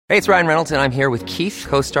Hey, it's Ryan Reynolds, and I'm here with Keith,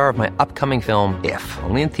 co-star of my upcoming film, If,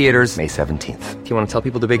 only in theaters May 17th. Do you want to tell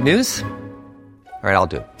people the big news? All right, I'll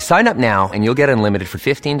do it. Sign up now and you'll get unlimited for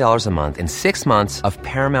 $15 a month and 6 months of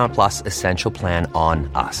Paramount Plus Essential Plan on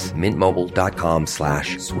us.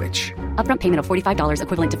 MintMobile.com/switch. Upfront payment of $45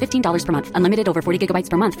 equivalent to $15 per month. Unlimited over 40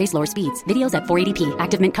 gigabytes per month. Face lower speeds. Videos at 480p.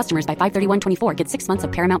 Active Mint customers by 531.24 get 6 months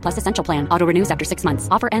of Paramount Plus Essential Plan. Auto renews after 6 months.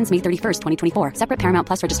 Offer ends May 31st, 2024. Separate Paramount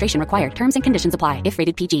Plus registration required. Terms and conditions apply if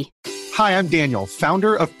rated PG. Hi, I'm Daniel,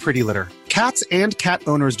 founder of Pretty Litter. Cats and cat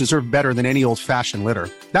owners deserve better than any old-fashioned litter.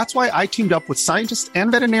 That's why I teamed up with scientists and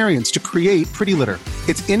veterinarians to create Pretty Litter.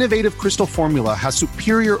 Its innovative crystal formula has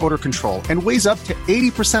superior odor control and weighs up to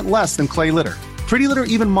 80% less than clay litter. Pretty Litter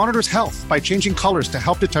even monitors health by changing colors to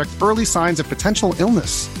help detect early signs of potential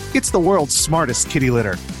illness. It's the world's smartest kitty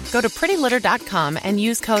litter. Go to prettylitter.com and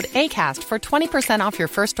use code ACAST for 20% off your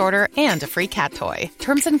first order and a free cat toy.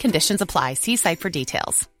 Terms and conditions apply. See site for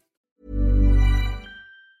details.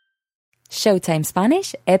 Showtime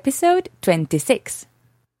Spanish, episode 26.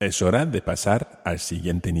 Es hora de pasar al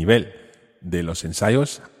siguiente nivel, de los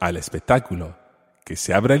ensayos al espectáculo. Que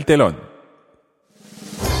se abra el telón.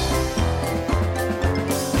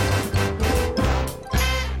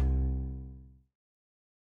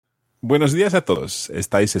 Buenos días a todos.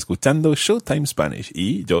 Estáis escuchando Showtime Spanish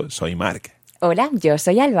y yo soy Mark. Hola, yo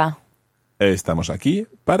soy Alba. Estamos aquí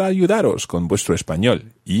para ayudaros con vuestro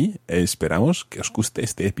español y esperamos que os guste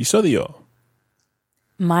este episodio.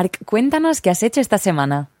 Mark, cuéntanos qué has hecho esta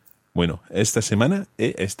semana. Bueno, esta semana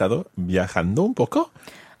he estado viajando un poco.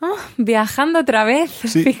 Oh, viajando otra vez,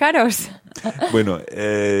 Sí. Fijaros. Bueno,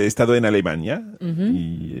 he estado en Alemania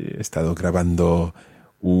y he estado grabando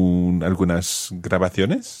algunas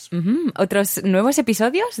grabaciones. ¿Otros nuevos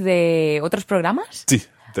episodios de otros programas? Sí,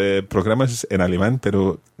 de programas en alemán,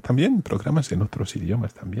 pero también programas en otros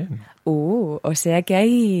idiomas también. O sea que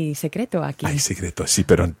hay secreto aquí. Hay secretos, sí,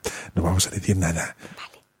 pero no vamos a decir nada.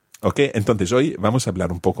 Vale. Ok, entonces hoy vamos a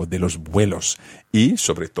hablar un poco de los vuelos y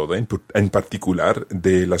sobre todo en particular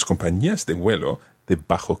de las compañías de vuelo de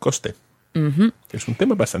bajo coste. Es un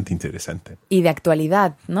tema bastante interesante. Y de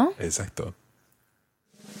actualidad, ¿no? Exacto.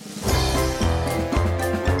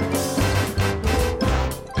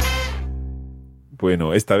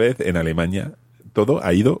 Bueno, esta vez en Alemania todo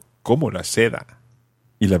ha ido como la seda.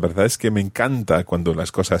 Y la verdad es que me encanta cuando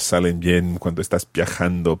las cosas salen bien, cuando estás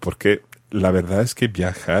viajando, porque la verdad es que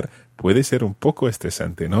viajar puede ser un poco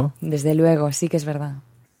estresante, ¿no? Desde luego, sí que es verdad.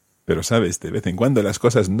 Pero sabes, de vez en cuando las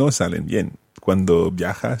cosas no salen bien. Cuando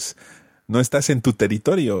viajas no estás en tu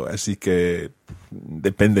territorio, así que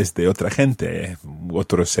dependes de otra gente,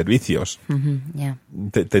 otros servicios. Ya.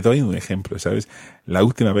 Te doy un ejemplo, ¿sabes? La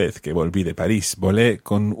última vez que volví de París, volé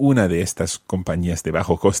con una de estas compañías de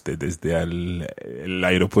bajo coste desde el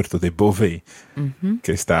aeropuerto de Beauvais,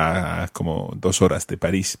 que está a como 2 horas de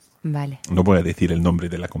París. Vale. No voy a decir el nombre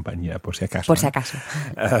de la compañía, por si acaso. Por si acaso.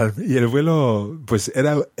 Y el vuelo, pues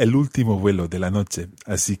era el último vuelo de la noche,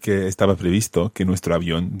 así que estaba previsto que nuestro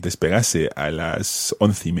avión despegase a las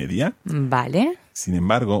 11:30. Vale. Sin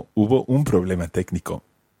embargo, hubo un problema técnico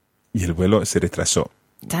y el vuelo se retrasó.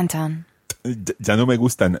 Tan, tan. Ya no me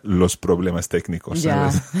gustan los problemas técnicos,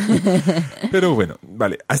 Ya. ¿sabes? Pero bueno,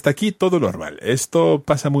 vale, hasta aquí todo normal. Esto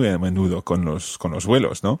pasa muy a menudo con los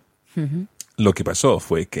vuelos, ¿no? Lo que pasó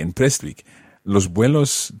fue que en Prestwick los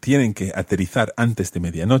vuelos tienen que aterrizar antes de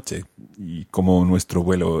medianoche y como nuestro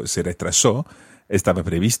vuelo se retrasó, estaba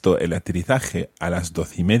previsto el aterrizaje a las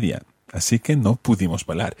 12:30, así que no pudimos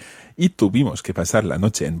volar y tuvimos que pasar la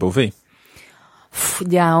noche en Beauvais.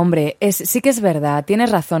 Ya, hombre, sí que es verdad,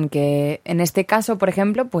 tienes razón que en este caso, por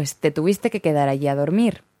ejemplo, pues te tuviste que quedar allí a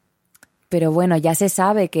dormir. Pero bueno, ya se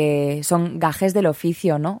sabe que son gajes del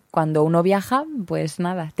oficio, ¿no? Cuando uno viaja, pues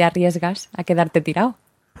nada, te arriesgas a quedarte tirado.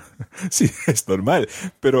 Sí, es normal,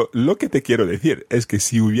 pero lo que te quiero decir es que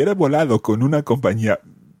si hubiera volado con una compañía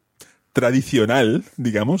tradicional,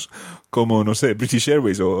 digamos, como, no sé, British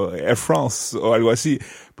Airways o Air France o algo así,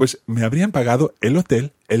 pues me habrían pagado el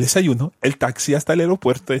hotel, el desayuno, el taxi hasta el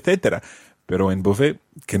aeropuerto, etcétera. Pero en Beauvais,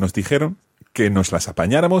 que nos dijeron que nos las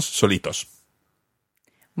apañáramos solitos.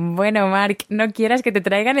 Bueno, Marc, no quieras que te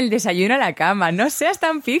traigan el desayuno a la cama, no seas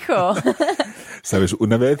tan fijo. Sabes,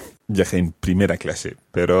 una vez viajé en primera clase,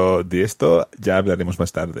 pero de esto ya hablaremos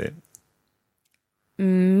más tarde.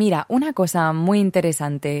 Mira, una cosa muy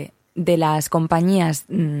interesante de las compañías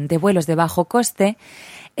de vuelos de bajo coste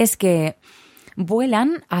es que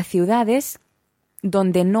vuelan a ciudades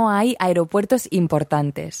donde no hay aeropuertos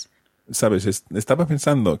importantes. Sabes, estaba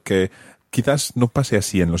pensando que quizás no pase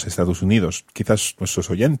así en los Estados Unidos. Quizás nuestros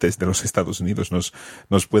oyentes de los Estados Unidos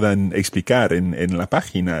nos puedan explicar en la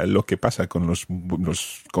página lo que pasa con las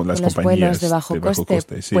compañías vuelos de bajo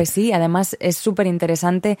coste. Sí. Pues sí, además es súper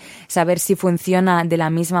interesante saber si funciona de la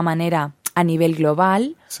misma manera a nivel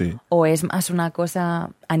global o es más una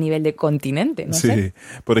cosa a nivel de continente, no sé.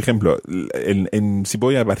 Por ejemplo, si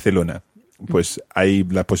voy a Barcelona, pues hay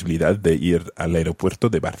la posibilidad de ir al aeropuerto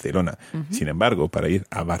de Barcelona. Sin embargo, para ir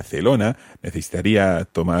a Barcelona necesitaría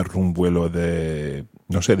tomar un vuelo de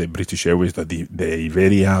British Airways, de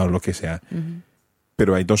Iberia o lo que sea.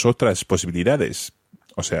 Pero hay 2 otras posibilidades.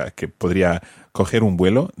 O sea, que podría coger un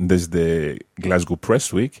vuelo desde Glasgow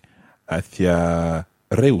Prestwick hacia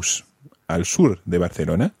Reus, al sur de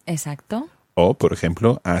Barcelona. Exacto. O, por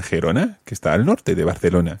ejemplo, a Gerona, que está al norte de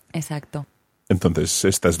Barcelona. Exacto. Entonces,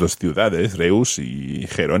 estas 2 ciudades, Reus y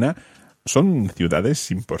Gerona, son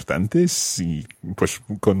ciudades importantes y pues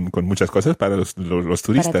con muchas cosas para los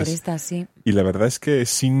turistas. Para turistas, sí. Y la verdad es que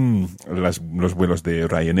sin los vuelos de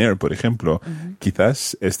Ryanair, por ejemplo,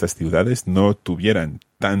 quizás estas ciudades no tuvieran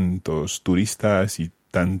tantos turistas y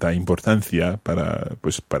tanta importancia para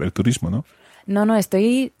el turismo, ¿no? No,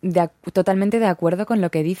 estoy totalmente de acuerdo con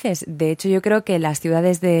lo que dices. De hecho, yo creo que las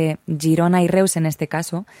ciudades de Girona y Reus, en este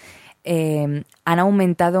caso, han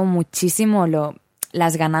aumentado muchísimo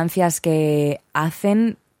las ganancias que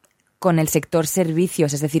hacen con el sector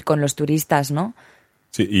servicios, es decir, con los turistas, ¿no?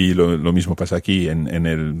 Sí, y lo mismo pasa aquí en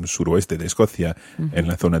el suroeste de Escocia, en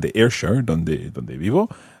la zona de Ayrshire, donde vivo,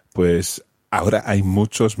 pues ahora hay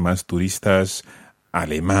muchos más turistas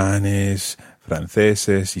alemanes,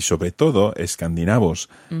 franceses y sobre todo escandinavos,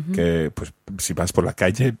 que pues si vas por la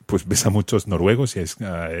calle pues ves a muchos noruegos y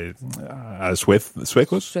a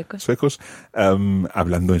suecos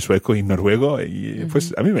hablando en sueco y noruego y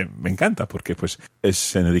pues a mí me encanta porque pues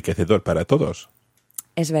es enriquecedor para todos.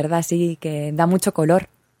 Es verdad, sí, que da mucho color.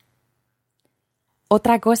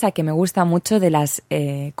 Otra cosa que me gusta mucho de las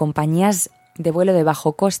compañías de vuelo de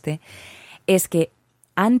bajo coste es que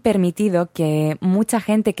han permitido que mucha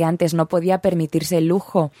gente que antes no podía permitirse el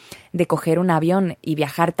lujo de coger un avión y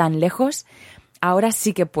viajar tan lejos, ahora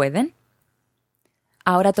sí que pueden.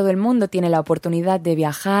 Ahora todo el mundo tiene la oportunidad de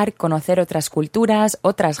viajar, conocer otras culturas,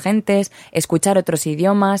 otras gentes, escuchar otros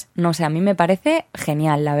idiomas. No sé, a mí me parece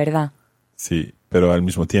genial, la verdad. Sí, pero al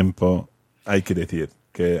mismo tiempo hay que decir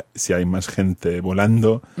que si hay más gente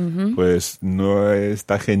volando, pues no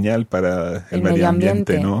está genial para el medio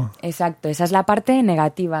ambiente, ¿no? Exacto, esa es la parte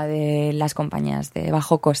negativa de las compañías de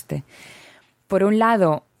bajo coste. Por un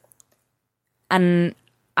lado, han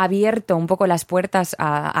abierto un poco las puertas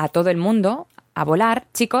a todo el mundo a volar,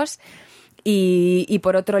 chicos, y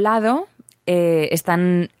por otro lado,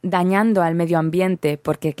 están dañando al medio ambiente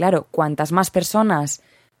porque, claro, cuantas más personas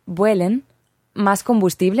vuelen, más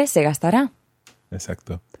combustible se gastará.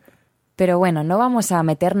 Exacto. Pero bueno, no vamos a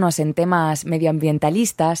meternos en temas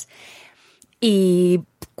medioambientalistas y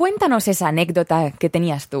cuéntanos esa anécdota que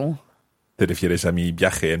tenías tú. ¿Te refieres a mi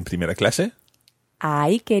viaje en primera clase?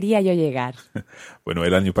 Ahí quería yo llegar. Bueno,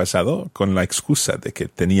 el año pasado, con la excusa de que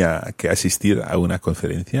tenía que asistir a una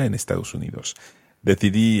conferencia en Estados Unidos,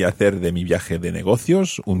 decidí hacer de mi viaje de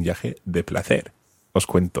negocios un viaje de placer. Os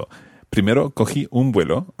cuento. Primero cogí un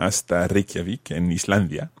vuelo hasta Reykjavik, en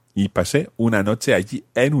Islandia, y pasé una noche allí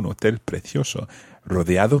en un hotel precioso,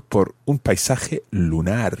 rodeado por un paisaje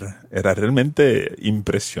lunar. Era realmente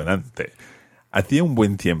impresionante. Hacía un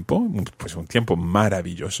buen tiempo, pues un tiempo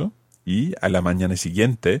maravilloso, y a la mañana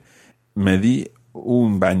siguiente me di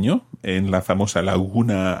un baño en la famosa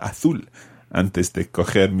Laguna Azul, antes de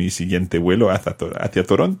coger mi siguiente vuelo hacia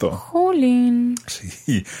Toronto. ¡Jolín!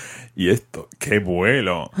 Sí, y esto, ¡qué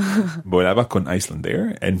vuelo! Volaba con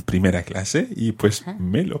Icelandair en primera clase y pues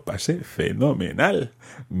me lo pasé fenomenal.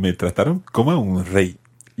 Me trataron como a un rey.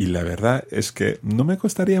 Y la verdad es que no me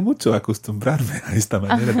costaría mucho acostumbrarme a esta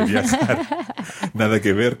manera de viajar. Nada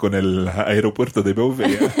que ver con el aeropuerto de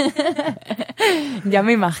Beauvais. Ya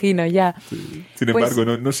me imagino, ya. Sí. Sin embargo,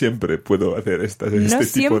 no siempre puedo hacer este tipo de viajes. No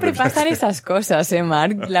siempre pasan esas cosas,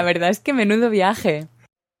 Marc. La verdad es que menudo viaje.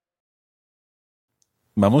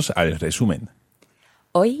 Vamos al resumen.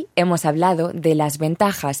 Hoy hemos hablado de las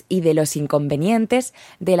ventajas y de los inconvenientes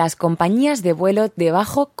de las compañías de vuelo de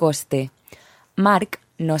bajo coste. Marc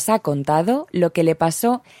nos ha contado lo que le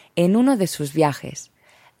pasó en uno de sus viajes.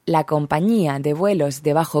 La compañía de vuelos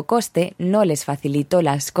de bajo coste no les facilitó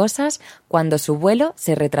las cosas cuando su vuelo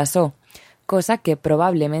se retrasó, cosa que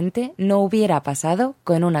probablemente no hubiera pasado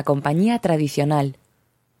con una compañía tradicional.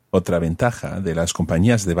 Otra ventaja de las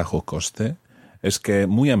compañías de bajo coste es que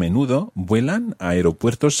muy a menudo vuelan a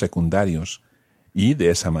aeropuertos secundarios y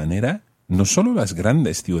de esa manera no solo las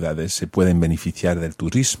grandes ciudades se pueden beneficiar del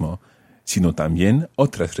turismo, sino también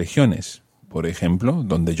otras regiones. Por ejemplo,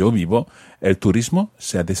 donde yo vivo, el turismo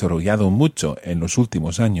se ha desarrollado mucho en los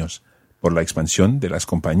últimos años por la expansión de las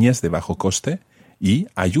compañías de bajo coste y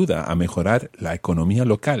ayuda a mejorar la economía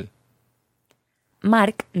local.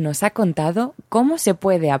 Mark nos ha contado cómo se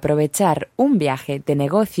puede aprovechar un viaje de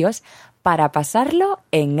negocios para pasarlo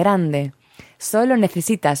en grande. Solo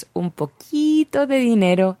necesitas un poquito de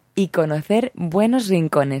dinero y conocer buenos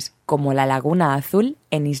rincones, como la Laguna Azul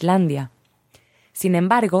en Islandia. Sin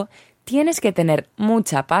embargo, tienes que tener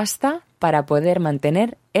mucha pasta para poder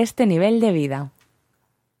mantener este nivel de vida.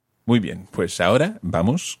 Muy bien, pues ahora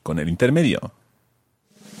vamos con el intermedio.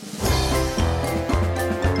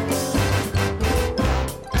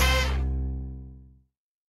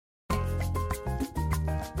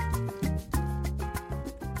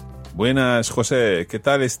 Buenas, José, ¿qué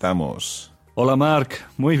tal estamos? Hola, Marc.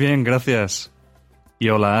 Muy bien, gracias. Y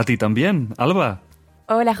hola a ti también, Alba.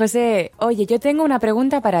 Hola, José. Oye, yo tengo una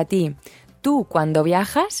pregunta para ti. ¿Tú, cuando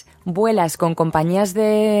viajas, vuelas con compañías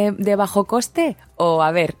de bajo coste? O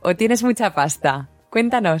tienes mucha pasta?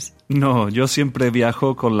 Cuéntanos. No, yo siempre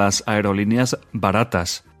viajo con las aerolíneas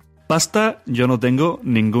baratas. Pasta yo no tengo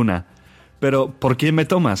ninguna. Pero, ¿por qué me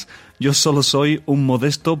tomas? Yo solo soy un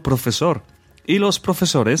modesto profesor. Y los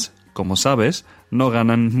profesores, como sabes, no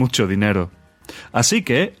ganan mucho dinero. Así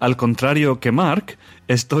que, al contrario que Marc,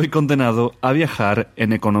 estoy condenado a viajar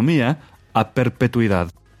en economía a perpetuidad.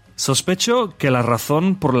 Sospecho que la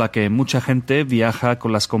razón por la que mucha gente viaja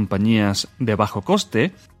con las compañías de bajo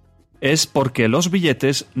coste es porque los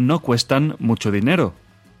billetes no cuestan mucho dinero.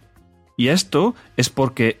 Y esto es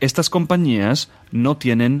porque estas compañías no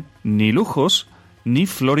tienen ni lujos ni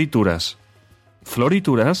florituras.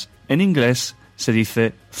 Florituras, en inglés, se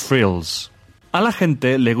dice frills. A la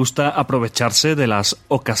gente le gusta aprovecharse de las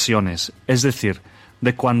ocasiones, es decir,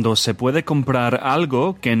 de cuando se puede comprar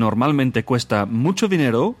algo que normalmente cuesta mucho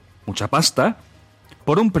dinero, mucha pasta,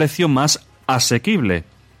 por un precio más asequible.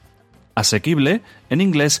 Asequible, en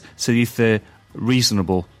inglés, se dice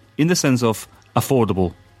reasonable, in the sense of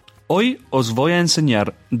affordable. Hoy os voy a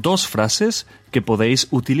enseñar 2 frases que podéis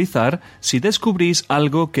utilizar si descubrís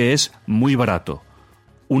algo que es muy barato.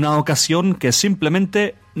 Una ocasión que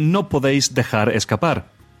simplemente no podéis dejar escapar.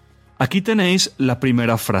 Aquí tenéis la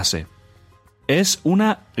primera frase. Es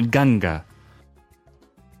una ganga.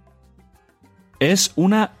 Es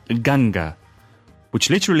una ganga, which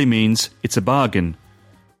literally means it's a bargain.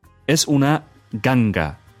 Es una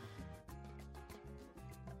ganga.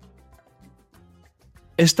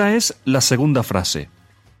 Esta es la segunda frase.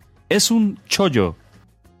 Es un chollo.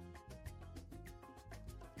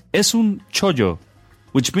 Es un chollo,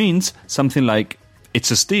 which means something like it's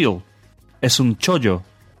a steal. Es un chollo.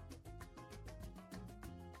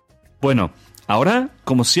 Bueno, ahora,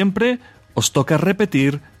 como siempre, os toca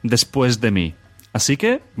repetir después de mí. Así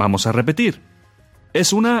que vamos a repetir.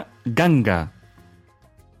 Es una ganga.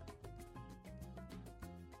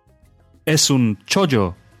 Es un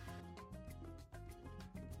chollo.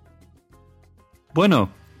 Bueno,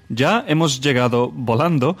 ya hemos llegado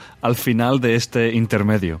volando al final de este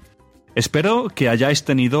intermedio. Espero que hayáis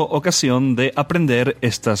tenido ocasión de aprender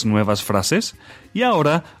estas nuevas frases y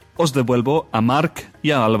ahora os devuelvo a Marc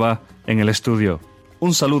y a Alba en el estudio.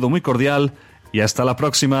 Un saludo muy cordial y hasta la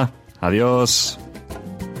próxima. Adiós.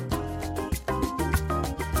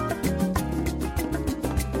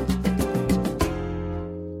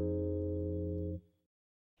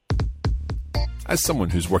 As someone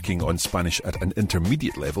who's working on Spanish at an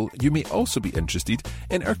intermediate level, you may also be interested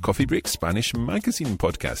in our Coffee Break Spanish magazine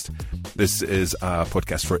podcast. This is a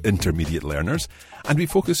podcast for intermediate learners, and we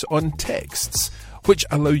focus on texts, which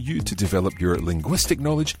allow you to develop your linguistic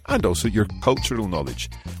knowledge and also your cultural knowledge.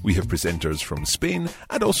 We have presenters from Spain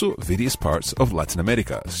and also various parts of Latin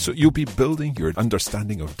America, so you'll be building your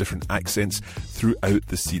understanding of different accents throughout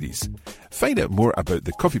the series. Find out more about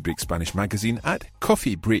the Coffee Break Spanish magazine at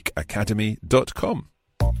coffeebreakacademy.com.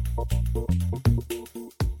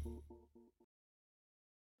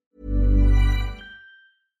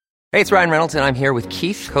 Hey, it's Ryan Reynolds, and I'm here with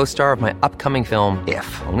Keith, co-star of my upcoming film,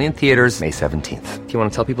 If, only in theaters May 17th. Do you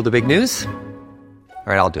want to tell people the big news?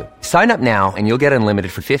 All right, I'll do it. Sign up now and you'll get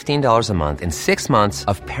unlimited for $15 a month and 6 months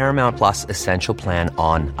of Paramount Plus Essential Plan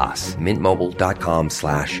on us.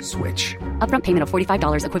 MintMobile.com/switch. Upfront payment of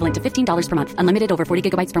 $45 equivalent to $15 per month. Unlimited over 40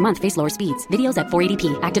 gigabytes per month. Face lower speeds. Videos at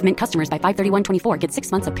 480p. Active Mint customers by 531.24 get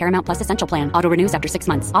 6 months of Paramount Plus Essential Plan. Auto renews after 6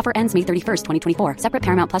 months. Offer ends May 31st, 2024. Separate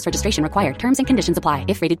Paramount Plus registration required. Terms and conditions apply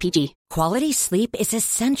if rated PG. Quality sleep is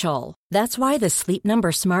essential. That's why the Sleep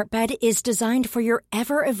Number Smart Bed is designed for your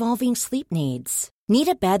ever-evolving sleep needs. Need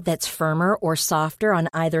a bed that's firmer or softer on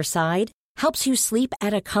either side? Helps you sleep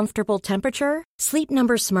at a comfortable temperature? Sleep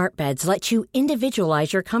Number Smart Beds let you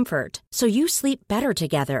individualize your comfort, so you sleep better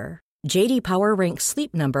together. J.D. Power ranks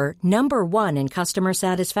Sleep Number number 1 in customer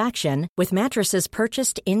satisfaction with mattresses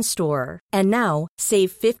purchased in-store. And now,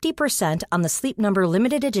 save 50% on the Sleep Number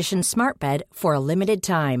Limited Edition Smart Bed for a limited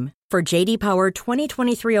time. For J.D. Power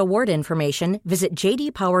 2023 award information, visit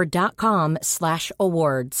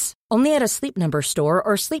jdpower.com/awards. Only at a Sleep Number store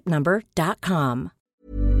or sleepnumber.com.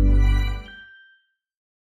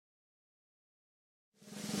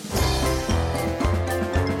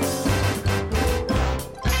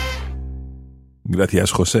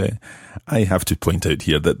 Gracias, Jose. I have to point out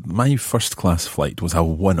here that my first-class flight was a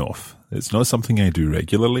one-off. It's not something I do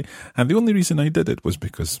regularly, and the only reason I did it was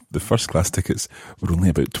because the first-class tickets were only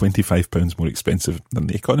about £25 more expensive than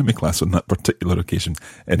the economy class on that particular occasion.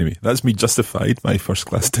 Anyway, that's me justified my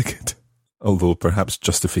first-class ticket. Although perhaps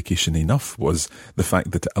justification enough was the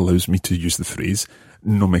fact that it allows me to use the phrase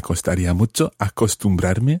 «No me costaría mucho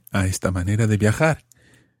acostumbrarme a esta manera de viajar».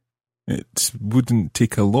 It wouldn't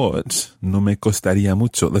take a lot. No me costaría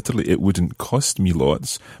mucho. Literally, it wouldn't cost me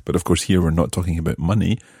lots. But of course, here we're not talking about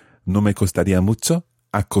money. No me costaría mucho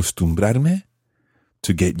acostumbrarme,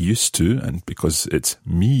 to get used to. And because it's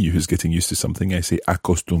me who's getting used to something, I say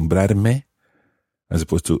acostumbrarme, as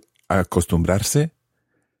opposed to acostumbrarse,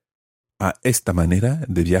 a esta manera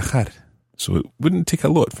de viajar. So it wouldn't take a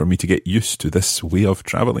lot for me to get used to this way of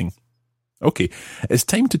traveling. Okay, it's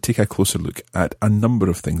time to take a closer look at a number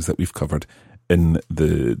of things that we've covered in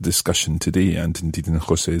the discussion today and indeed in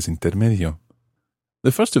José's intermedio.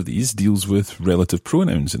 The first of these deals with relative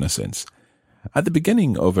pronouns in a sense. At the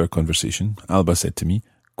beginning of our conversation, Alba said to me,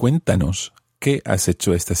 Cuéntanos, ¿qué has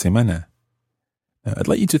hecho esta semana? Now, I'd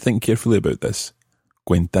like you to think carefully about this.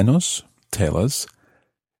 Cuéntanos, tell us,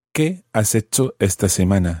 ¿qué has hecho esta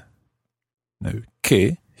semana? Now,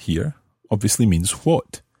 ¿qué here obviously means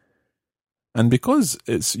what? And because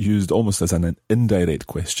it's used almost as an indirect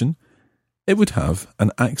question, it would have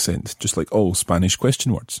an accent, just like all Spanish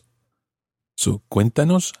question words. So,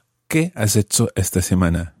 cuéntanos, ¿qué has hecho esta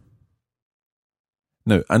semana?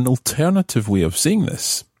 Now, an alternative way of saying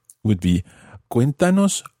this would be,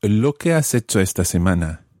 cuéntanos lo que has hecho esta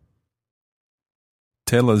semana.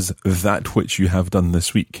 Tell us that which you have done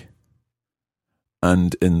this week.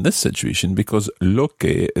 And in this situation, because lo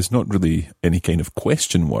que is not really any kind of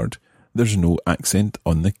question word, there's no accent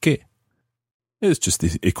on the que. It's just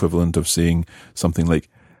the equivalent of saying something like,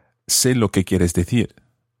 sé lo que quieres decir.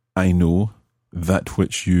 I know that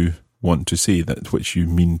which you want to say, that which you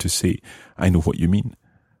mean to say. I know what you mean.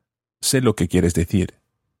 Sé lo que quieres decir.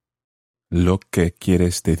 Lo que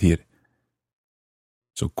quieres decir.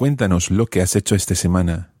 So, cuéntanos lo que has hecho esta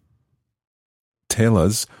semana. Tell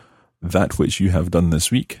us that which you have done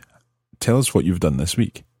this week. Tell us what you've done this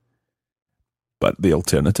week. But the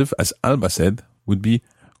alternative, as Alba said, would be,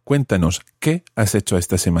 cuéntanos qué has hecho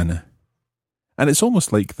esta semana. And it's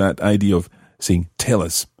almost like that idea of saying, tell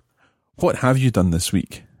us, what have you done this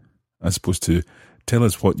week? As opposed to, tell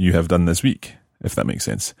us what you have done this week, if that makes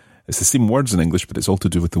sense. It's the same words in English, but it's all to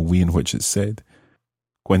do with the way in which it's said.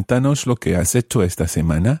 Cuéntanos lo que has hecho esta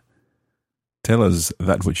semana. Tell us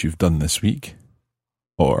that which you've done this week.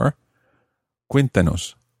 Or,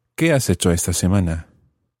 cuéntanos, ¿qué has hecho esta semana?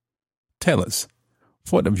 Tell us,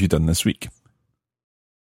 what have you done this week?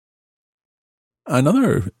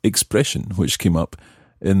 Another expression which came up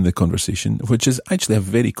in the conversation, which is actually a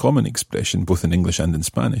very common expression both in English and in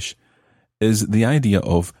Spanish, is the idea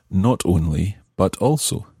of not only, but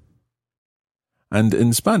also. And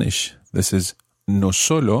in Spanish, this is no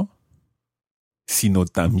solo, sino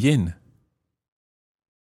también.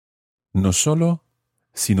 No solo,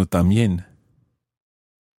 sino también.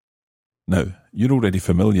 Now, you're already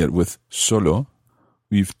familiar with solo.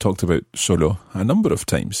 We've talked about solo a number of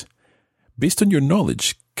times. Based on your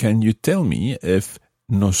knowledge, can you tell me if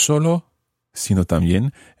no solo, sino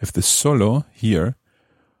también, if the solo here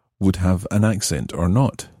would have an accent or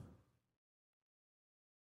not?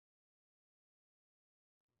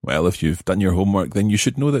 Well, if you've done your homework, then you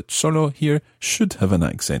should know that solo here should have an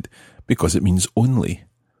accent, because it means only.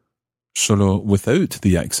 Solo without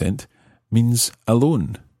the accent means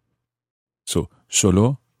alone. So,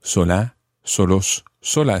 solo, sola, solos,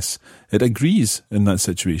 solas. It agrees in that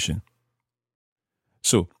situation.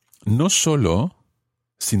 So, no solo,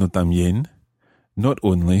 sino también, not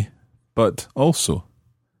only, but also.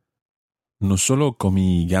 No solo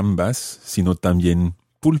comí gambas, sino también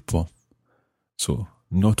pulpo. So,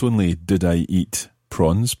 not only did I eat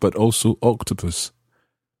prawns, but also octopus.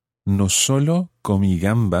 No solo comí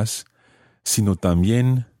gambas, sino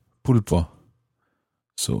también pulpo.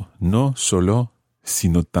 So, no solo,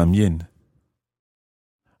 sino también.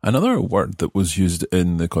 Another word that was used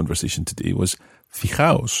in the conversation today was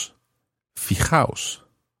fijaos. Fijaos.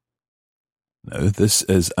 Now, this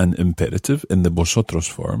is an imperative in the vosotros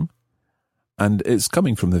form, and it's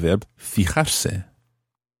coming from the verb fijarse.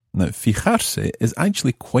 Now, fijarse is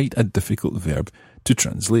actually quite a difficult verb to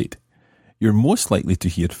translate. You're most likely to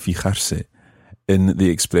hear fijarse in the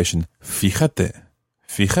expression fíjate,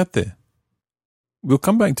 fíjate. We'll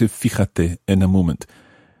come back to fíjate in a moment.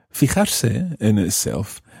 Fijarse in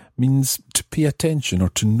itself means to pay attention or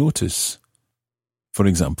to notice. For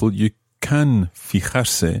example, you can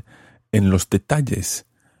fijarse en los detalles.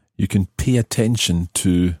 You can pay attention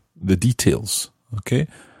to the details, okay?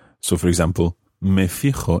 So, for example, me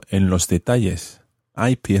fijo en los detalles.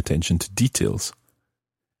 I pay attention to details.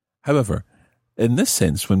 However, in this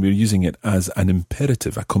sense, when we're using it as an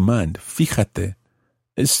imperative, a command, fíjate,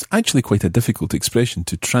 it's actually quite a difficult expression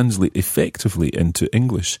to translate effectively into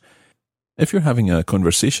English. If you're having a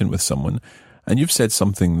conversation with someone and you've said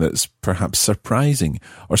something that's perhaps surprising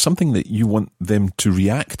or something that you want them to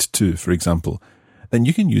react to, for example, then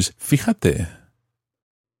you can use fíjate.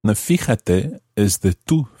 Now, fíjate is the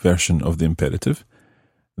tú version of the imperative.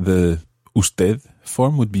 The usted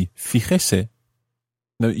form would be fíjese.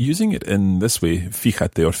 Now, using it in this way,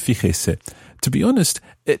 fíjate or fíjese, to be honest,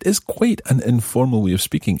 it is quite an informal way of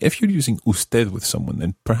speaking. If you're using usted with someone,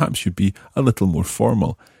 then perhaps you'd be a little more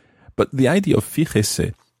formal. But the idea of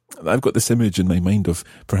fíjese, I've got this image in my mind of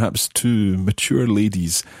perhaps two mature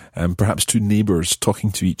ladies, perhaps two neighbours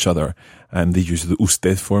talking to each other, and they use the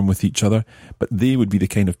usted form with each other, but they would be the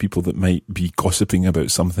kind of people that might be gossiping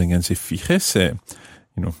about something and say, fíjese,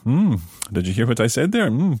 did you hear what I said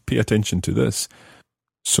there? Pay attention to this.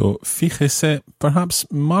 So, fíjese, perhaps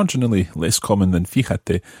marginally less common than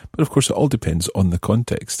fíjate, but of course it all depends on the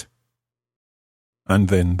context. And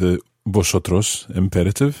then the vosotros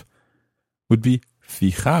imperative would be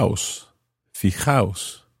fijaos,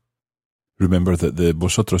 fijaos. Remember that the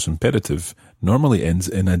vosotros imperative normally ends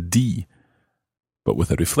in a D, but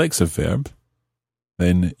with a reflexive verb,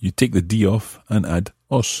 then you take the D off and add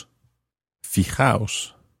os.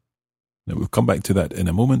 Fijaos. Now we'll come back to that in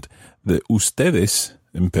a moment. The ustedes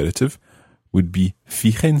imperative would be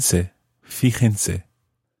fíjense, fíjense.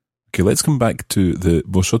 Okay, let's come back to the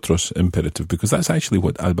vosotros imperative because that's actually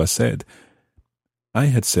what Alba said. I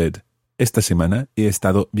had said, esta semana he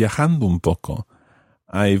estado viajando un poco.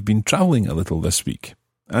 I've been travelling a little this week.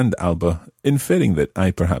 And Alba, inferring that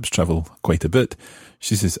I perhaps travel quite a bit,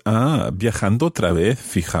 she says, viajando otra vez,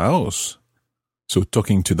 fijaos. So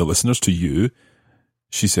talking to the listeners, to you,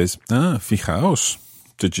 she says, fijaos.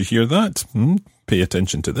 Did you hear that? Pay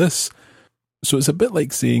attention to this. So it's a bit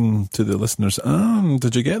like saying to the listeners,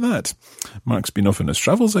 did you get that? Mark's been off on his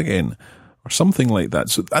travels again, or something like that.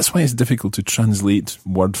 So that's why it's difficult to translate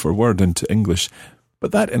word for word into English.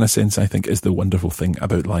 But that, in a sense, I think is the wonderful thing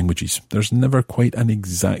about languages. There's never quite an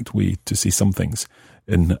exact way to say some things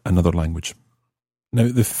in another language. Now,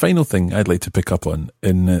 the final thing I'd like to pick up on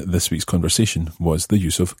in this week's conversation was the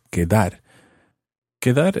use of quedar.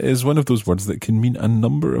 Quedar is one of those words that can mean a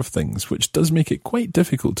number of things, which does make it quite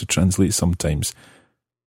difficult to translate sometimes.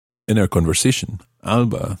 In our conversation,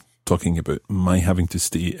 Alba, talking about my having to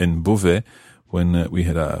stay in Beauvais when we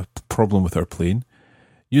had a problem with our plane,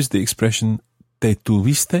 used the expression, te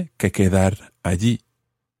tuviste que quedar allí.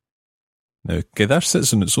 Now, quedar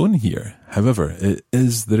sits on its own here. However, it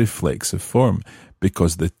is the reflexive form,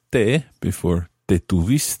 because the te before te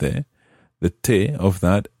tuviste, the te of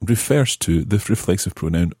that refers to the reflexive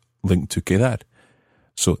pronoun linked to quedar.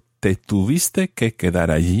 So, te tuviste que quedar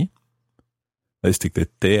allí. Let's take the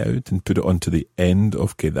te out and put it onto the end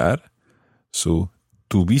of quedar. So,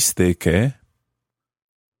 tuviste que,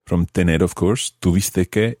 from tener, of course, tuviste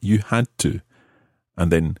que, you had to.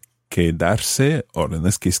 And then quedarse, or in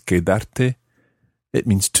this case, quedarte, it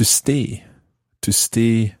means to stay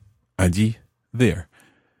allí, there.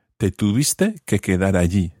 Te tuviste que quedar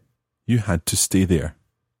allí. You had to stay there.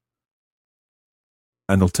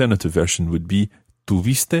 An alternative version would be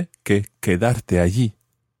tuviste que quedarte allí.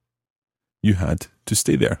 You had to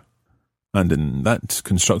stay there. And in that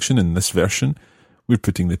construction, in this version, we're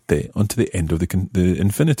putting the te onto the end of the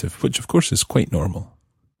infinitive, which of course is quite normal.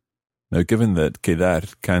 Now, given that quedar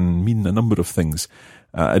can mean a number of things,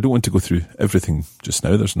 I don't want to go through everything just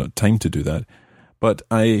now. There's not time to do that. But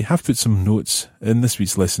I have put some notes in this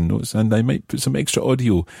week's lesson notes, and I might put some extra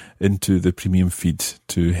audio into the premium feed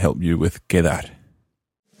to help you with quedar.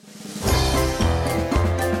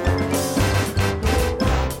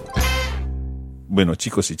 Bueno,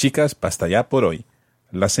 chicos y chicas, basta ya por hoy.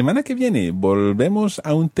 La semana que viene volvemos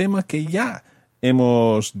a un tema que ya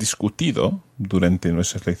hemos discutido durante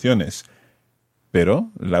nuestras lecciones, pero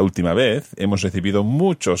la última vez hemos recibido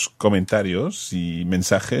muchos comentarios y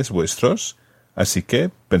mensajes vuestros, así que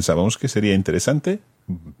pensábamos que sería interesante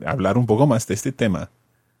hablar un poco más de este tema.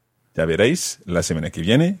 Ya veréis la semana que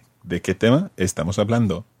viene de qué tema estamos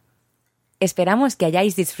hablando. Esperamos que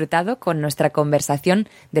hayáis disfrutado con nuestra conversación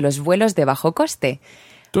de los vuelos de bajo coste.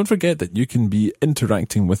 Don't forget that you can be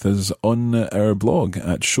interacting with us on our blog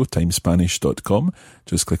at showtimespanish.com.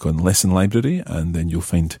 Just click on Lesson Library and then you'll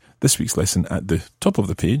find this week's lesson at the top of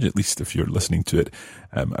the page, at least if you're listening to it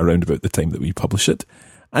around about the time that we publish it.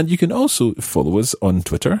 And you can also follow us on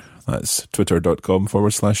Twitter. That's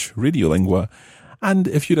twitter.com/Radiolingua. And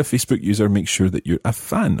if you're a Facebook user, make sure that you're a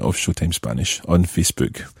fan of Showtime Spanish on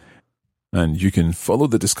Facebook. And you can follow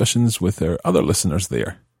the discussions with our other listeners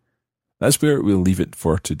there. That's where we'll leave it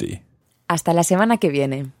for today. Hasta la semana que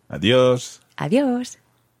viene. Adiós. Adiós.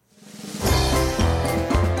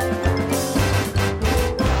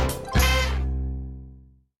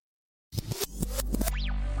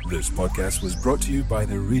 This podcast was brought to you by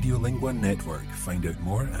the Radiolingua Network. Find out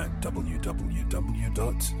more at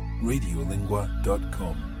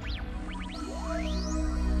www.radiolingua.com.